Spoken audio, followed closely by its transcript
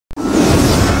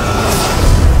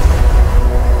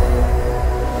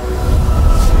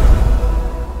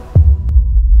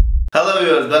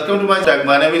welcome to my channel.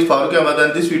 My name is Farooq Ahmed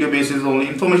and this video base is only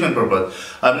information purpose.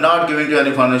 I am not giving you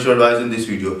any financial advice in this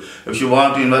video. If you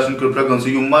want to invest in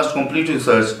cryptocurrency, you must complete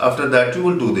research. After that, you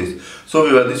will do this.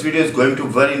 So this video is going to be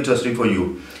very interesting for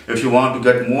you. If you want to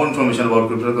get more information about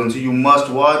cryptocurrency, you must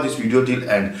watch this video till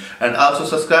end. And also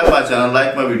subscribe my channel,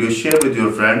 like my video, share with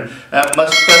your friend, and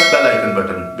must press bell icon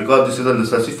button because this is a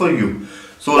necessity for you.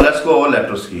 So let's go over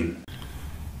laptop screen.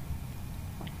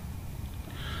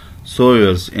 So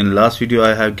in last video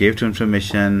I have gave you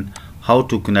information how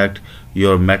to connect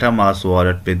your Metamask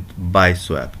wallet with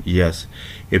BuySwap. Yes,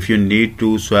 if you need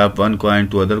to swap one coin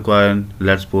to other coin,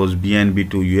 let's suppose BNB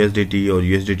to USDT or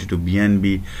USDT to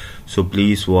BNB, so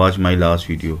please watch my last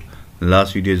video.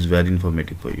 Last video is very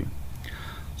informative for you.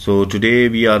 So today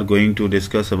we are going to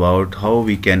discuss about how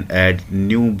we can add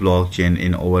new blockchain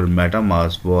in our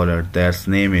Metamask wallet. That's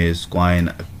name is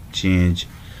Coinex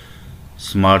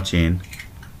Smart Chain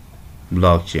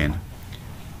blockchain.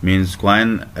 Means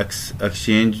Coinex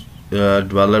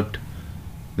developed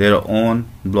their own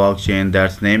blockchain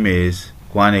that's name is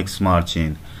Coinex Smart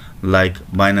Chain, like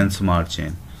Binance Smart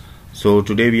Chain. So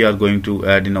today we are going to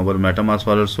add in our Metamask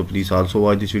wallet, so please also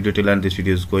watch this video till end. This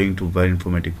video is going to be very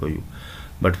informative for you.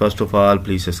 But first of all,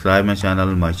 please subscribe my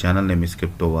channel. My channel name is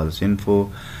Crypto Wallets Info,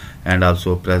 and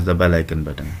also press the bell icon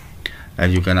button.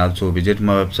 And you can also visit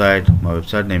my website. My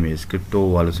website name is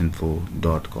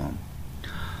cryptowalletsinfo.com.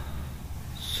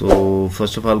 So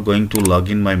first of all, going to log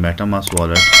in my Metamask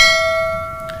wallet,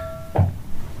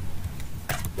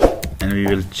 and we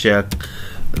will check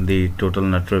the total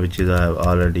network which is I have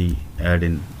already added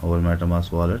in our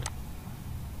Metamask wallet.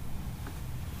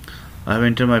 I have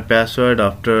entered my password.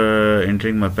 After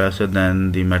entering my password,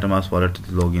 then the Metamask wallet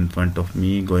is log in front of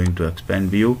me. Going to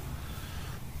expand view.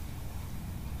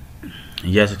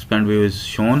 Yes, expand view is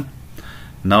shown.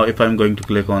 Now if I'm going to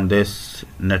click on this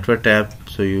network tab,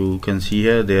 so you can see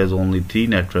here there's only three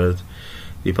networks.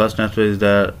 The first network is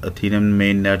the Ethereum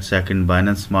mainnet, second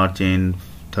Binance Smart Chain,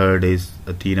 third is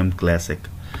Ethereum Classic.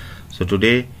 So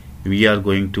today we are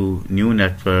going to new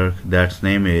network that's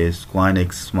name is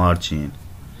Coinex Smart Chain.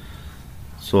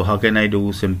 So how can I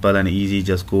do? Simple and easy.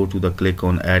 Just go to the click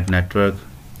on add network.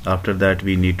 After that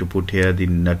we need to put here the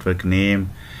network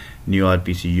name, new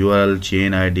RPC URL,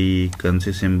 chain ID,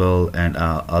 currency symbol, and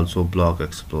also block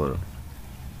explorer.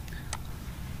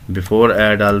 Before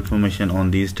add all information on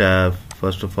these tabs,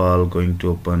 first of all going to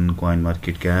open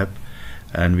CoinMarketCap,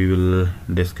 and we will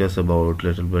discuss about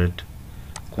little bit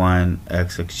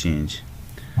Coinex exchange.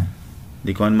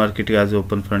 The CoinMarketCap is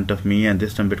open in front of me, and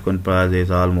this time Bitcoin price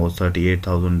is almost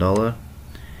 $38,000,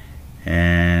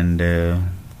 and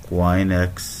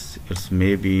Coinex, it's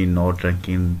maybe not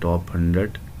ranking top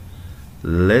 100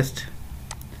 list,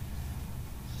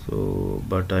 so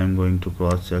but I'm going to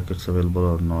cross check it's available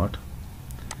or not.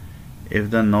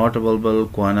 If they're not available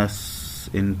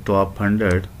Coinex in top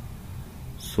 100,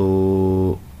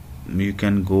 so you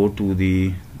can go to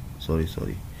the sorry,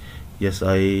 yes,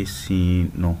 I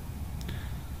see no,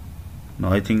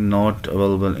 I think not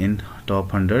available in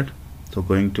top 100. So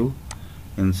going to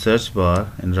in search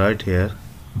bar and right here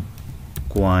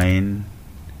Coinex,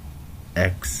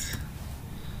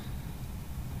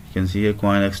 you can see a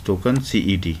Coinex token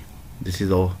CET. This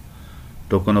is a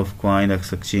token of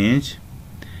Coinex exchange,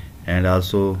 and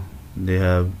also they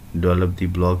have developed the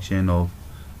blockchain of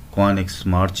Coinex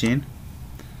Smart Chain.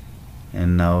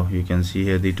 And now you can see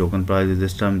here the token price is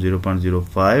this time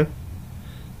 0.05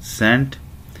 cent.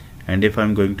 And if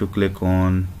I'm going to click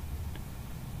on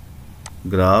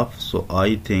graph, so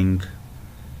I think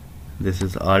this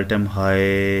is all-time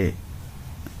high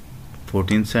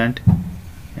 14 cent,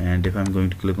 and if I'm going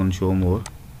to click on show more,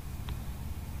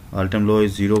 all-time low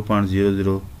is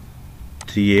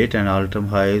 0.0038 and all-time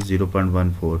high is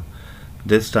 0.14.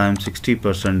 this time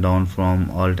 60% down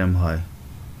from all-time high.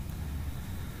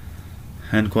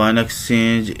 And Coinex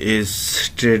exchange is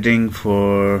trading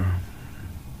for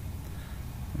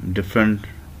different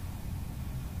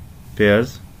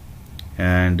pairs,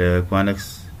 and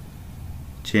Coinex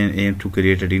chain aim to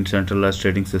create a decentralized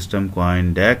trading system,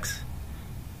 Coindex.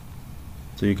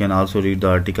 So you can also read the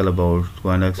article about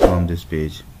Coinex from this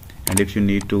page. And if you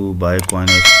need to buy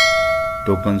Coinex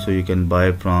token, so you can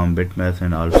buy from Metamask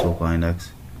and also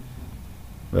Coinex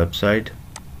website.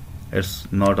 It's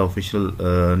not official,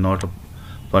 not a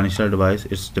financial advice,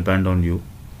 it's depend on you.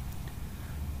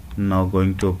 Now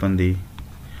going to open the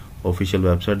official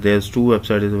website. There's two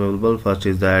websites available. First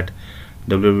is that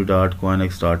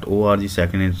www.coinex.org,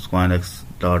 second is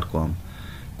coinex.com.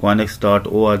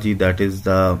 Coinex.org, that is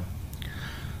the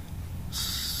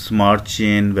smart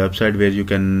chain website where you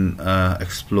can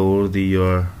explore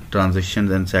your transactions,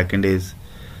 and second is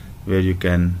where you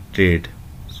can trade.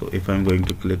 So if I'm going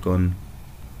to click on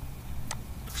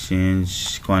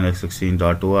exchange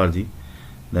coinexexchange.org,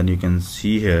 then you can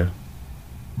see here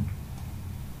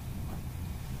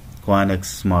Coinex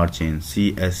Smart Chain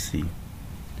CSC,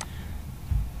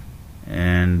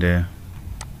 and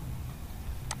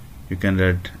you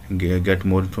can get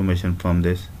more information from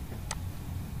this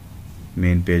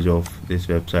main page of this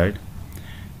website.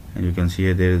 And you can see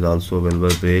here there is also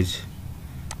available page,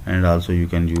 and also you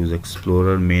can use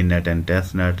Explorer, mainnet and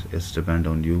testnet. It's depend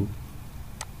on you.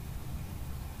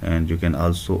 And you can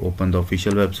also open the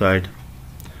official website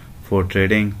for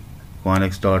trading,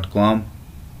 coinex.com.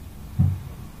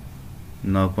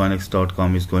 Now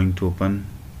coinex.com is going to open,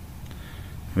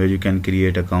 where you can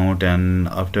create account, and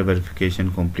after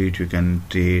verification complete you can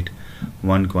trade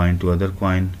one coin to other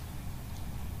coin.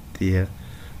 Here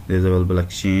there is available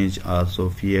exchange,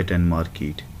 also fiat and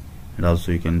market, and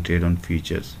also you can trade on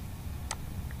futures.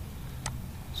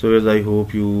 So as I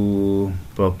hope you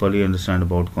properly understand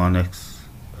about Coinex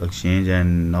exchange,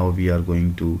 and now we are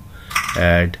going to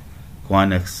add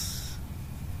Coinex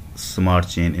Smart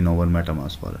Chain in our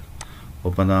Metamask wallet.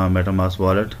 Open the Metamask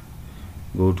wallet,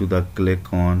 go to the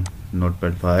click on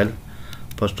notepad file.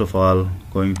 First of all,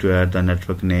 going to add the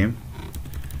network name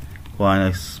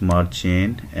Coinex Smart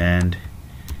Chain and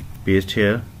paste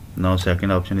here. Now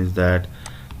second option is that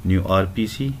new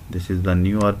RPC. This is the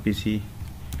new RPC.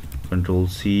 Control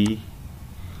C,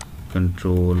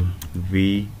 Control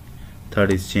V.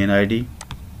 Third is chain ID.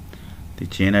 The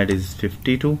chain ID is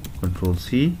 52. Control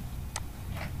C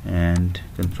and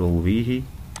Control V.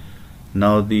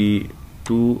 Now the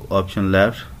two option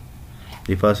left.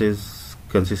 The first is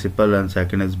consistent and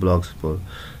second is block support.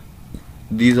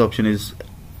 This option is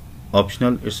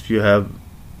optional. If you have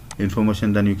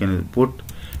information, then you can put,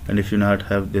 and if you not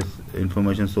have this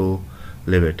information, so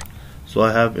leave it. So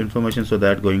I have information, so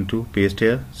that going to paste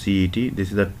here CET.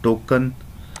 This is a token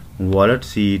wallet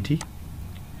CET. You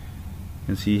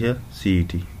can see here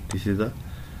CET. This is the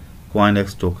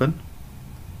Coinex token.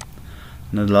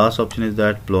 Now the last option is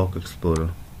that block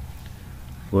explorer.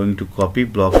 Going to copy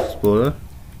block explorer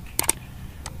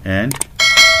and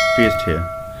paste here.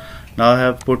 Now I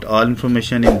have put all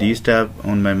information in these tab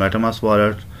on my Metamask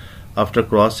wallet. After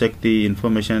cross check the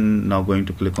information, now going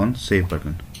to click on save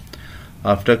button.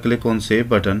 After click on save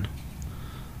button,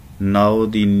 now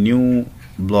the new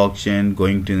blockchain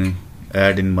going to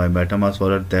add in my Metamask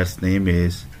wallet, that's name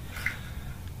is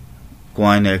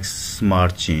Coinex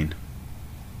Smart Chain.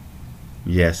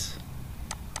 Yes.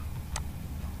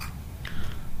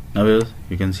 Now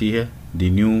you can see here the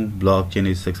new blockchain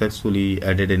is successfully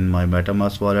added in my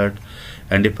Metamask wallet,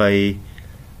 and if I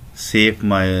save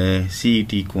my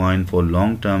CET coin for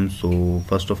long term, so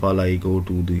first of all I go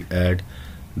to the add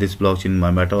this blockchain in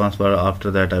my Metamask wallet. After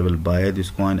that I will buy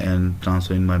this coin and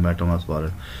transfer in my Metamask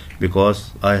wallet,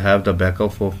 because I have the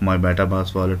backup of my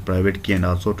Metamask wallet private key and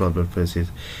also 12 phrases.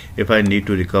 If I need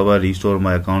to recover, restore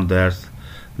my account, that's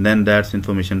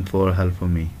information for help for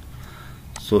me.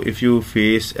 So if you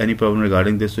face any problem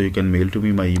regarding this, so you can mail to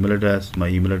me my email address. My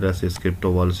email address is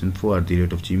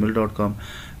cryptowalletsinfo@gmail.com,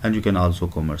 and you can also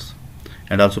commerce.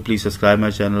 And also please subscribe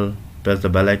my channel, press the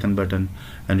bell icon button,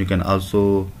 and you can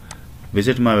also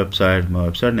visit my website. My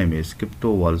website name is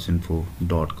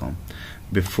cryptowalletsinfo.com.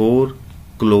 Before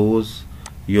close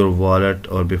your wallet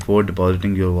or before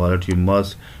depositing your wallet, you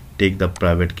must take the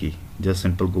private key. Just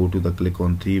simple go to the click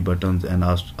on three buttons, and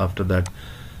after that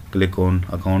click on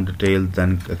account details,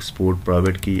 then export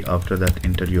private key. After that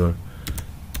enter your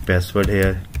password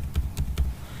here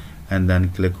and then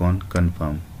click on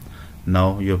confirm.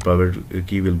 Now your private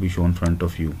key will be shown front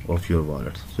of you of your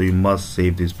wallet. So you must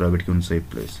save this private key in safe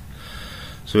place.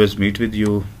 So let's meet with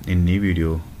you in new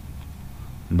video.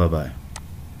 Bye bye.